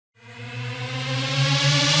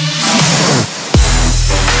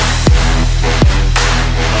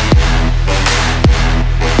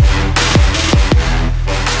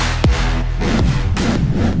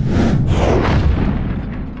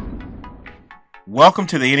Welcome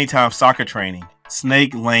to the Anytime Soccer Training,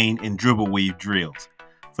 Snake, Lane, and Dribble Weave drills.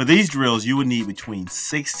 For these drills, you will need between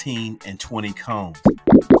 16 and 20 cones.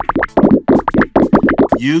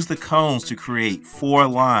 Use the cones to create 4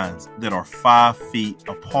 lines that are 5 feet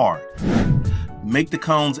apart. Make the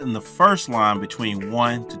cones in the first line between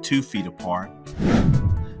 1 to 2 feet apart.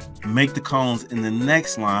 Make the cones in the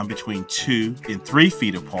next line between 2 and 3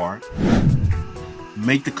 feet apart.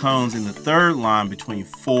 Make the cones in the third line between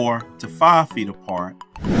 4 to 5 feet apart.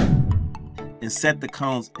 And set the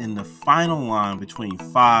cones in the final line between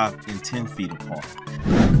 5 and 10 feet apart.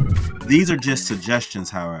 These are just suggestions,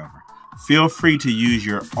 however. Feel free to use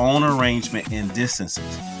your own arrangement and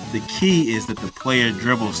distances. The key is that the player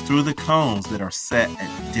dribbles through the cones that are set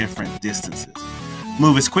at different distances.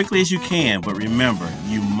 Move as quickly as you can, but remember,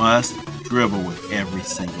 you must dribble with every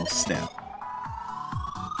single step.